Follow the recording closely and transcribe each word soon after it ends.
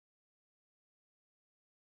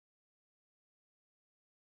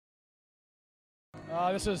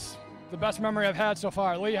This is the best memory I've had so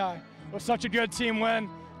far. Lehigh was such a good team win.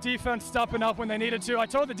 Defense stepping up when they needed to. I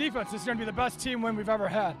told the defense this is going to be the best team win we've ever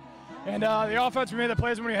had. And the offense, we made the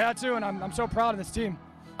plays when we had to, and I'm so proud of this team.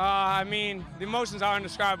 I mean, the emotions are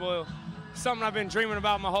indescribable. Something I've been dreaming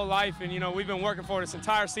about my whole life, and we've been working for this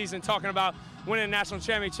entire season, talking about winning a national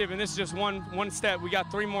championship, and this is just one step. We got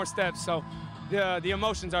 3 more steps, so the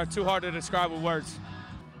emotions are too hard to describe with words.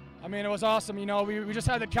 I mean, it was awesome. We just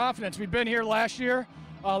had the confidence. We'd been here last year,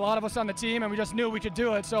 a lot of us on the team, and we just knew we could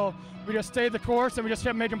do it. So we just stayed the course, and we just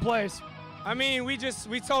kept making plays. I mean, we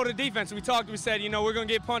told the defense, we said, we're going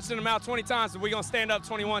to get punched in the mouth 20 times, but we're going to stand up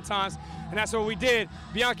 21 times, and that's what we did.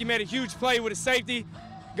 Bianchi made a huge play with a safety,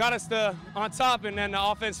 got us on top, and then the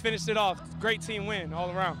offense finished it off. Great team win all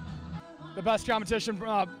around. The best competition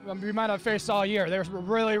we might have faced all year. They were a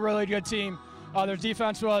really, really good team. Their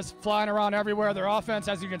defense was flying around everywhere. Their offense,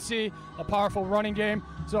 as you can see, a powerful running game.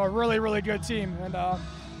 So a really, really good team, and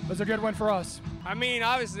it was a good win for us. I mean,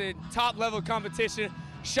 obviously, top-level competition,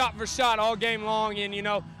 shot for shot all game long,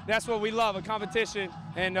 and, that's what we love, a competition,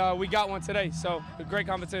 and we got one today, so a great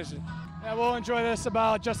competition. Yeah, we'll enjoy this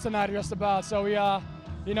just tonight. So we,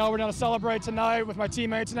 we're going to celebrate tonight with my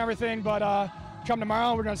teammates and everything, but come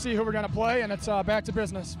tomorrow, we're going to see who we're going to play, and it's back to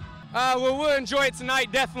business. Well, we'll enjoy it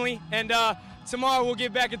tonight, definitely, and tomorrow we'll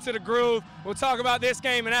get back into the groove. We'll talk about this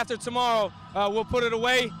game, and after tomorrow, we'll put it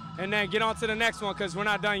away and then get on to the next one because we're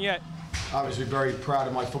not done yet. Obviously very proud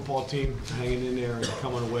of my football team hanging in there and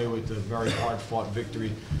coming away with a very hard-fought victory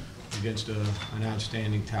against an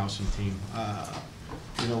outstanding Towson team.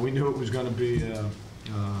 We knew it was going to be a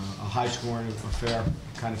high-scoring affair.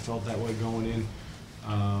 Kind of felt that way going in.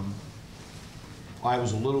 I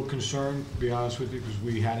was a little concerned, to be honest with you, because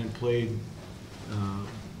we haven't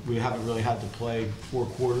really had to play 4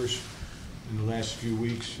 quarters in the last few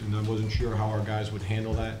weeks, and I wasn't sure how our guys would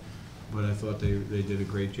handle that. But I thought they did a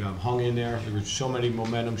great job. Hung in there. There were so many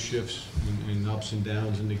momentum shifts and ups and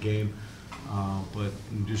downs in the game. But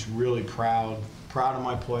I'm just really proud of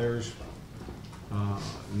my players,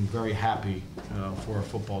 and very happy for our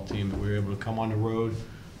football team that we were able to come on the road.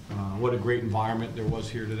 What a great environment there was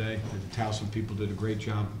here today. The Towson people did a great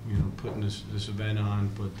job, putting this event on.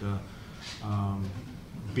 But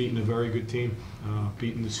beating a very good team,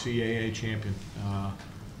 beating the CAA champion.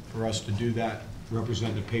 For us to do that,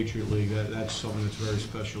 represent the Patriot League, that's something that's very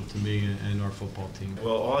special to me and our football team.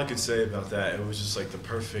 Well, all I could say about that, it was just like the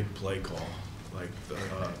perfect play call. Like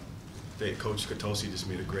Coach Scatosi just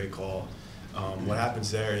made a great call. What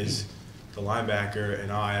happens there is the linebacker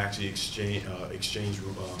and I actually exchange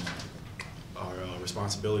our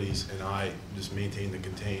responsibilities, and I just maintained the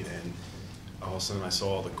contain, and all of a sudden I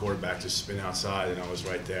saw the quarterback just spin outside, and I was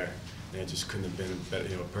right there, and it just couldn't have been a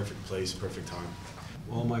better, perfect place, perfect time.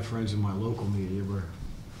 All my friends in my local media were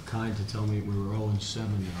kind to tell me we were 0-7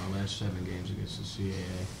 in our last 7 games against the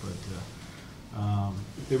CAA, but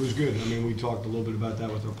it was good. I mean, we talked a little bit about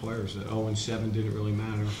that with our players, that 0-7 didn't really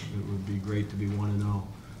matter. It would be great to be 1-0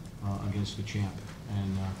 against the champ.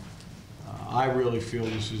 And I really feel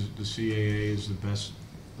the CAA is the best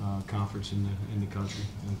conference in the country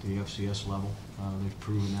at the FCS level. They've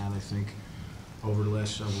proven that, I think, over the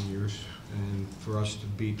last several years. And for us to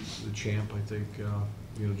beat the champ, I think,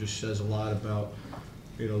 just says a lot about,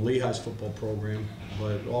 Lehigh's football program,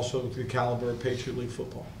 but also the caliber of Patriot League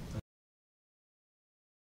football.